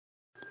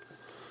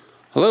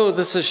Hello,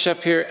 this is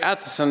Shep here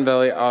at the Sun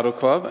Valley Auto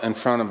Club. In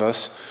front of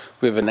us,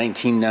 we have a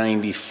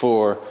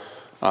 1994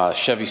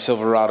 Chevy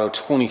Silverado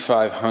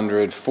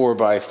 2500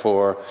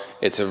 4x4.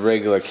 It's a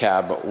regular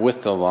cab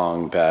with the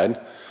long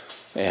bed.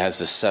 It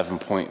has a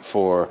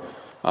 7.4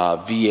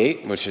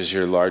 V8, which is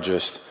your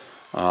largest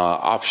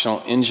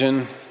optional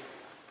engine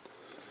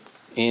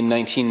in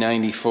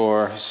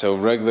 1994. So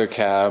regular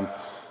cab,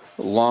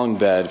 long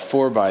bed,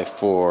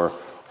 4x4,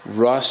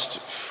 rust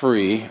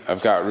free.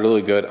 I've got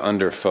really good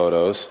under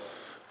photos.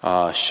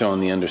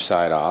 Showing the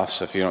underside off,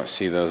 so if you don't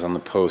see those on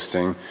the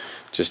posting,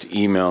 just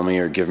email me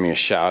or give me a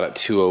shout at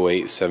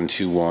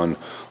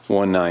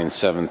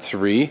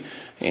 208-721-1973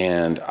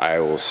 and I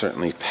will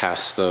certainly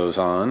pass those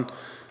on.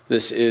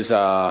 This is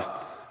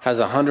has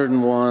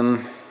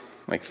 101,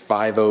 like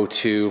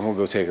 502, we'll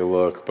go take a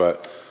look,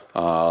 but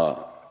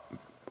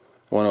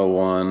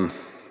 101,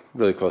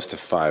 really close to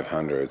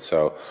 500.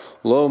 So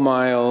low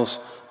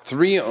miles,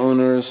 3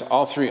 owners,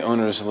 all 3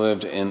 owners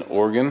lived in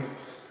Oregon.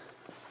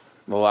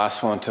 The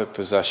last one took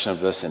possession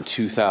of this in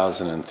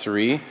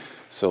 2003,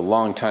 so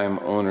long time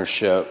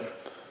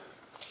ownership.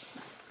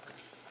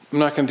 I'm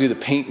not going to do the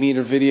paint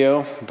meter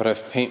video, but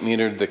I've paint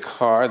metered the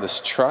car, this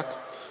truck.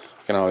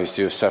 I can always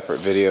do a separate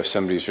video if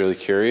somebody's really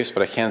curious,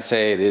 but I can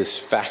say it is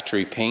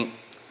factory paint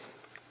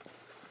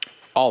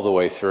all the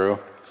way through,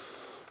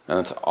 and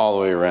it's all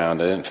the way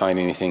around. I didn't find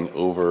anything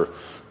over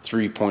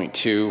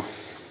 3.2,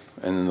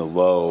 and then the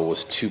low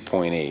was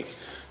 2.8.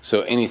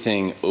 So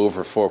anything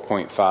over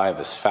 4.5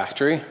 is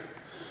factory.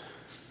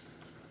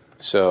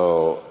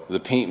 So the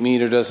paint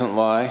meter doesn't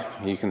lie.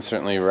 You can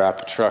certainly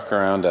wrap a truck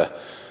around a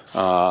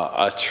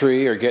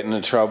tree or get into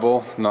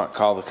trouble, not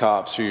call the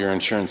cops or your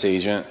insurance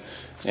agent,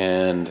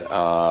 and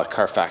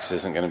Carfax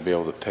isn't going to be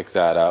able to pick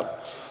that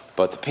up.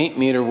 But the paint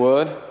meter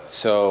would.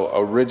 So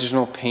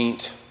original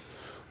paint,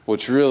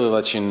 which really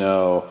lets you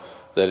know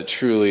that it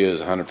truly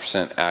is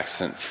 100%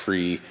 accident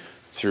free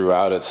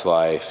throughout its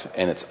life,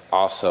 and it's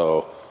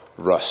also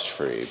rust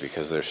free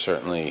because there's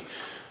certainly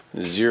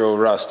zero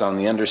rust on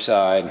the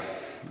underside,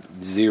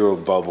 zero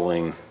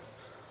bubbling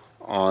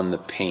on the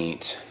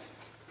paint,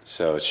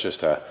 so it's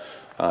just a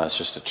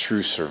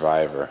true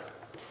survivor.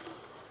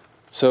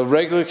 So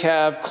regular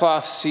cab,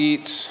 cloth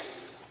seats,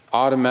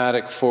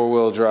 automatic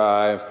 4-wheel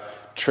drive,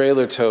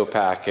 trailer tow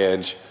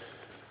package.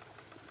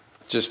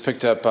 Just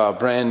picked up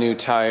brand new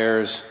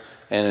tires,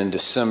 and in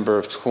December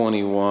of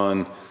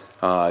 21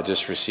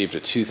 just received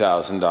a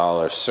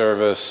 $2,000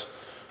 service,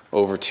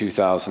 over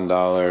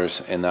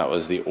 $2,000, and that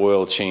was the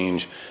oil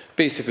change.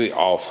 Basically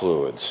all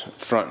fluids,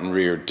 front and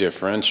rear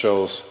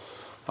differentials,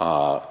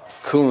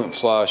 coolant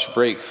flush,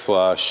 brake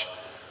flush,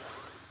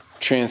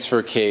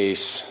 transfer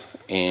case,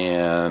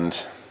 and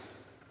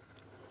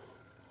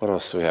what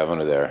else do we have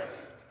under there?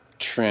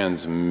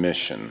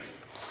 Transmission.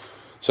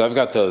 So I've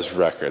got those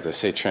records. I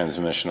say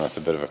transmission with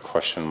a bit of a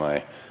question in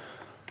my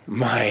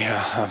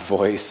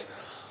voice. I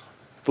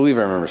believe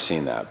I remember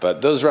seeing that,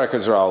 but those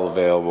records are all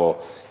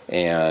available,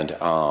 and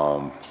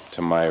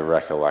to my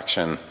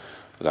recollection,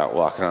 without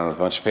walking around with a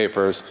bunch of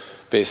papers,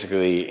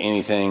 basically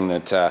anything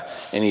that,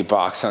 any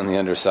box on the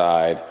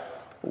underside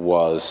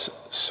was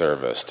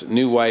serviced.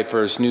 New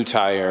wipers, new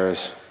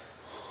tires,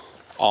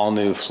 all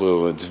new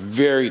fluids,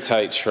 very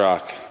tight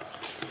truck.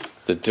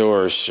 The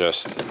doors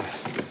just,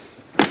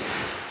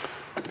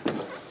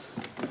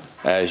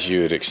 as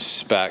you would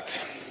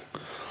expect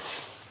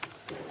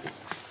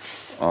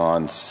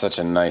on such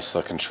a nice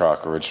looking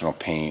truck, original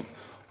paint,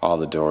 all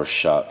the doors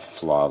shut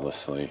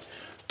flawlessly.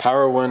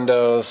 Power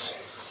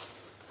windows,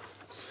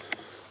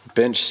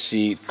 bench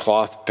seat,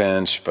 cloth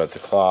bench, but the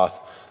cloth,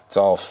 it's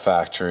all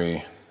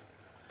factory.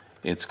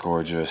 It's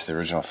gorgeous, the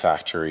original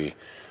factory.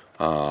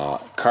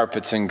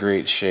 Carpet's in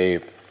great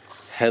shape,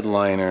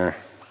 headliner,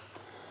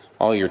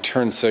 all your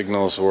turn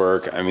signals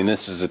work. I mean,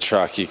 this is a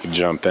truck you can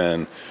jump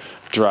in,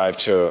 drive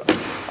to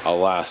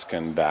Alaska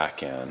and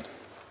back in.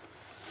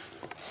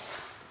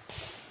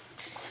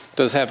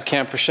 Does have a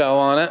camper shell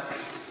on it.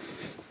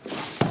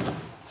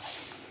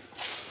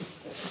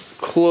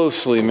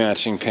 Closely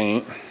matching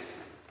paint.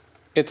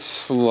 It's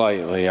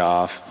slightly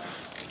off,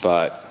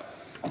 but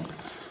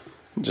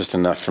just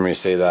enough for me to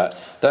say that.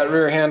 That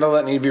rear handle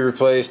that needed to be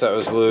replaced, that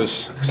was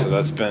loose, so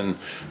that's been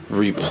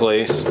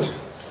replaced.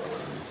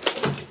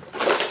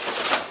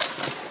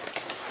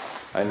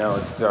 I know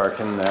it's dark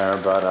in there,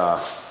 but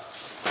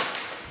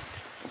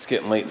it's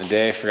getting late in the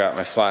day. I forgot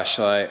my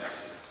flashlight.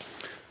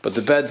 But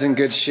the bed's in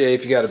good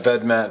shape. You got a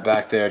bed mat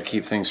back there to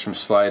keep things from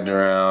sliding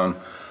around.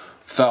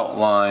 Felt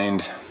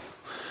lined.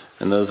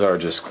 And those are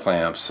just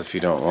clamps if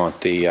you don't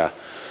want the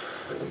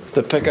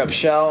pickup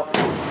shell.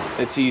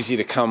 It's easy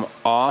to come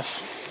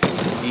off,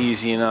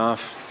 easy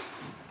enough.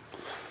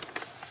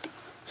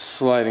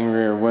 Sliding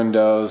rear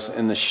windows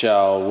in the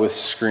shell with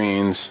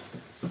screens.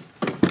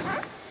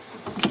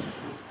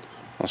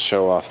 I'll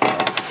show off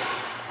that.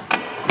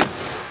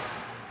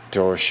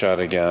 Door shut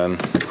again.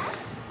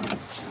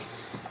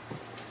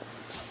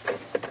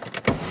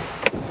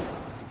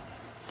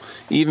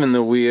 Even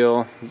the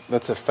wheel,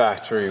 that's a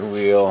factory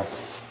wheel.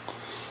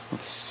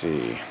 Let's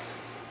see.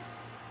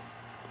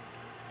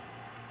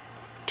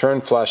 Turn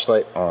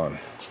flashlight on.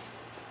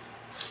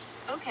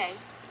 Okay,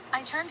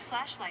 I turned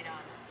flashlight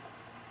on.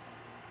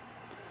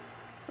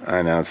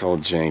 I know, it's a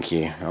little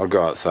janky. I'll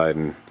go outside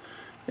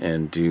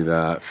and do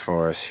that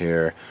for us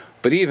here.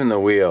 But even the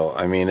wheel,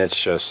 I mean,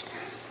 it's just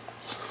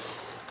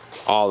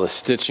all the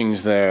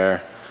stitching's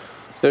there.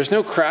 There's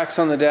no cracks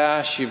on the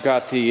dash. You've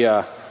got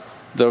the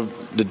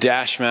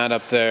dash mat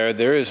up there.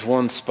 There is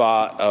one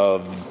spot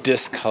of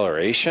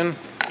discoloration.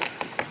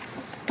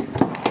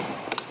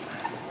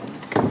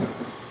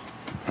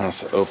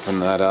 Let's open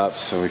that up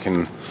so we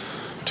can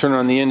turn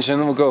on the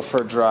engine. We'll go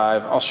for a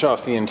drive. I'll show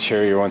off the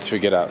interior once we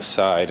get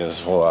outside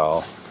as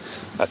well.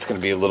 That's going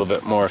to be a little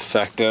bit more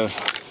effective.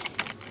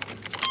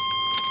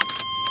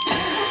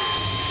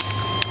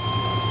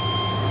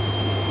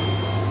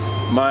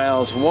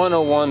 Miles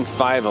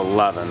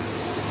 101,511.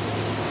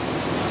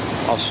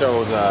 I'll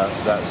show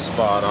that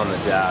spot on the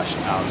dash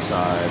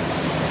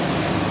outside.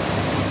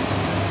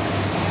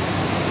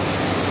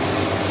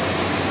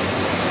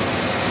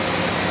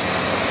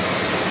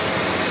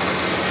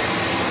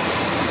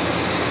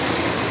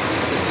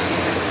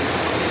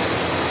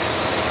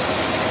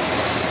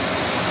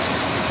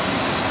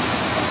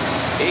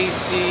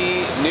 AC,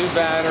 new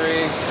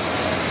battery.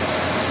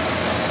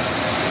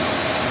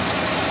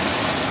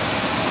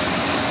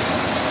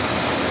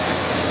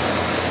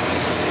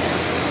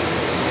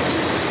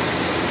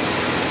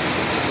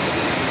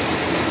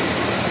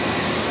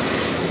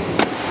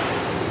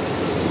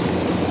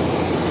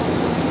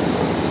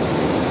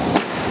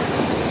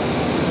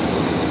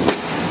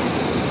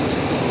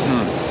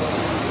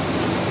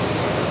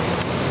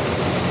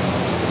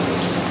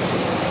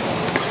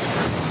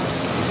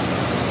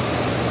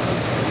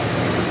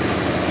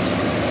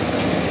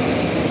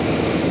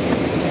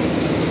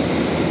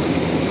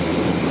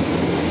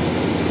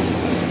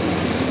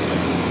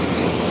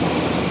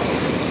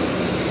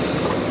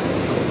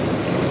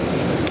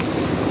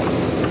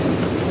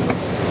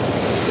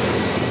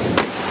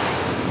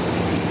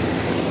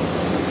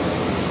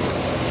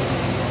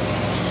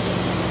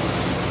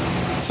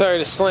 Sorry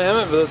to slam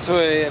it, but that's the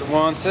way it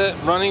wants it.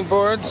 Running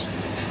boards,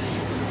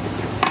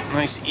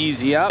 nice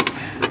easy up.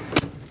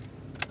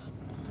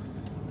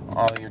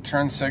 All your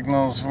turn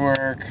signals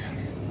work.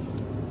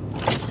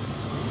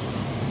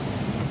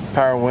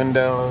 Power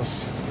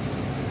windows.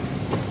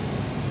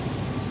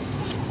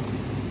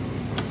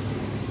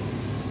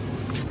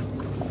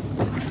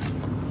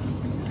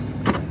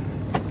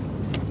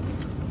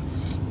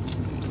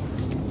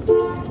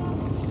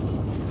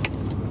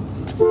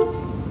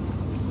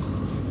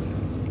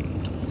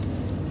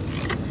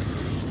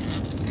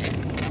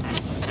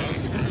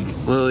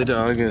 Lily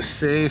dog is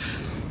safe.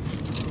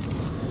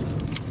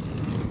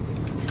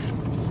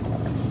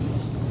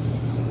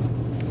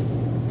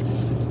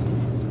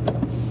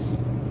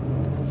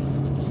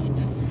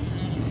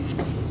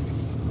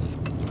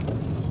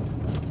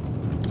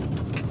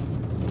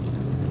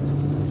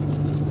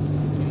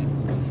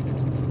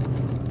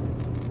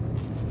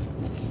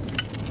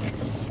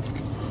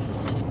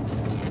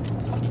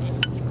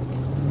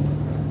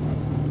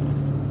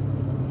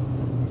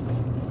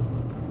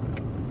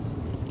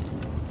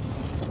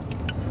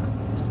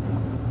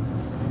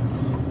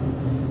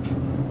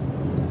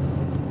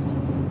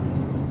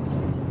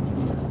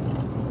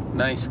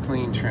 Nice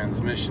clean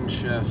transmission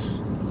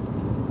shifts.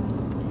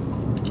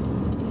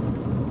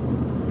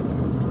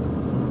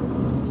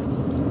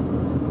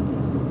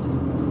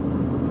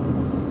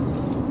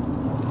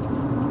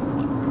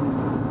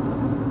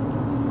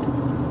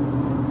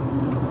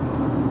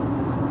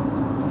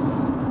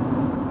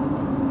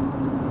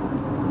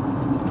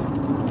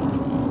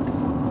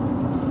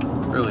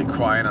 Really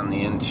quiet on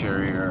the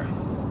interior.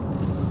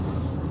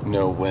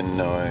 No wind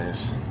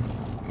noise.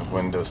 The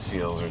window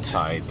seals are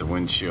tight. The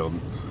windshield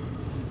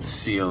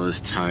seal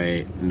is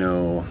tight,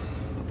 no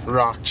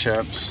rock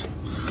chips.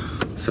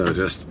 So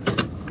just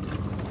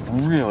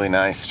really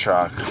nice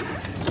truck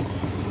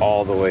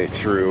all the way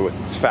through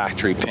with its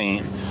factory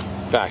paint,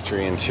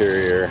 factory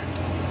interior.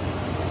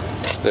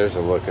 There's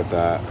a look at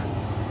that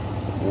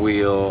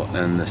wheel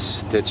and the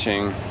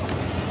stitching.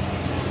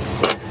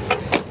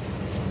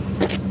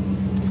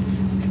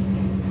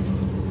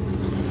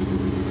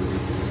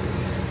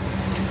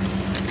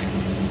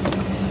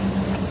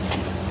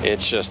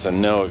 It's just a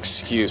no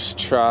excuse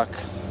truck.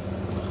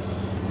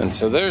 And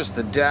so there's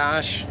the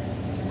dash,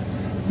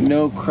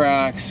 no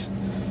cracks.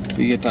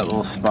 You get that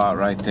little spot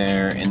right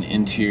there, an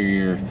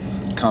interior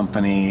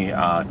company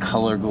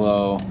color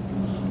glow.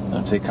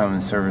 If they come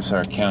and service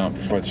our account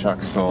before the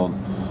truck's sold,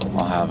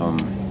 I'll have them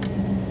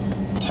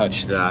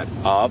touch that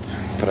up,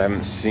 but I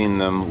haven't seen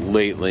them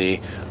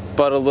lately.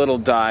 But a little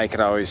dye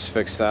could always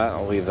fix that.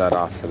 I'll leave that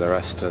off for the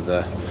rest of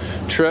the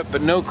trip.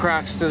 But no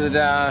cracks to the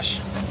dash,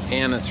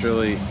 and it's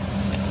really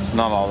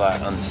not all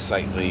that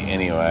unsightly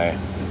anyway.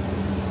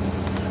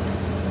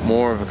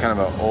 More of a kind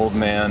of an old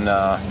man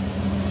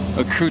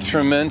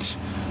accoutrement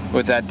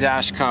with that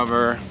dash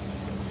cover,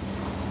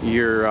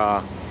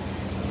 your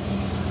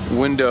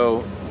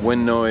window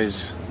wind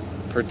noise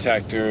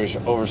protectors,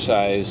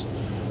 oversized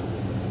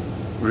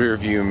rear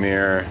view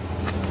mirror.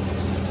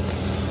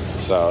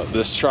 So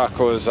this truck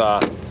was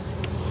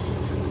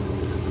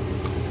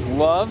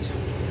loved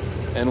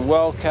and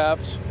well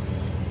kept.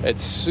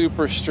 It's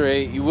super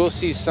straight. You will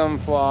see some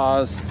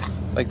flaws,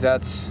 like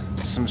that's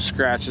some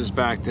scratches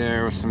back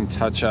there with some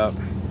touch up,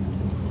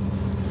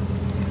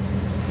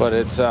 but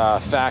it's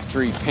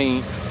factory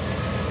paint,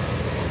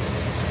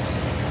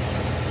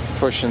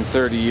 pushing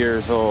 30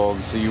 years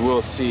old, so you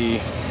will see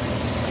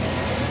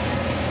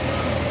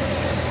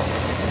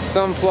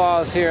some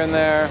flaws here and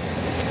there,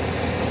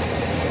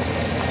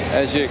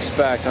 as you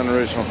expect on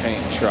original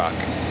paint truck.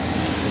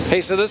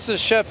 Hey, so this is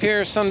Shep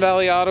here, Sun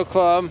Valley Auto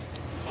Club.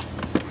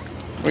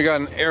 We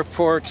got an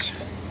airport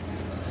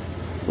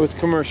with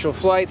commercial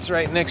flights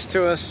right next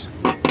to us.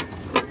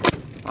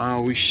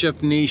 We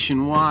ship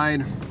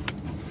nationwide.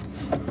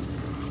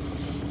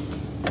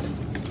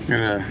 Got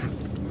a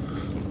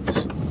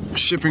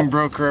shipping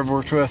broker I've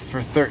worked with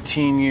for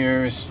 13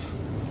 years.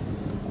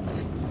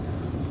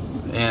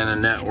 And a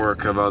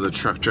network of other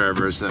truck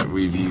drivers that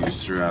we've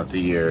used throughout the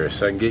years.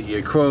 So I can get you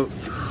a quote,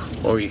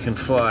 or you can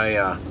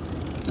fly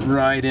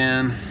right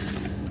in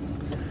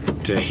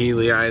to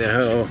Healy,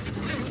 Idaho,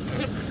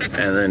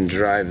 and then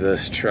drive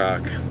this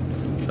truck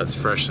that's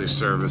freshly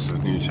serviced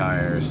with new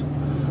tires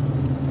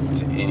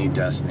to any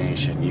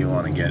destination you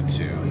want to get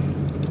to.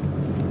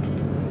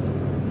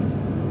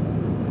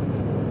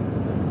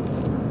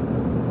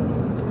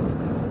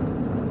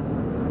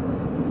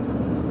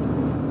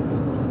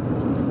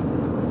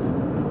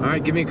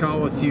 Alright, give me a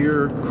call with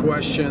your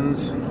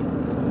questions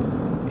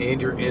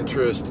and your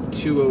interest,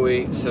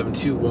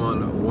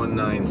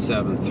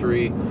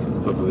 208-721-1973.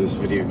 Hopefully this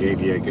video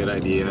gave you a good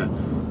idea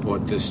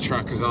what this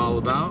truck is all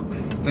about.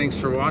 Thanks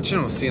for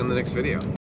watching. We'll see you on the next video.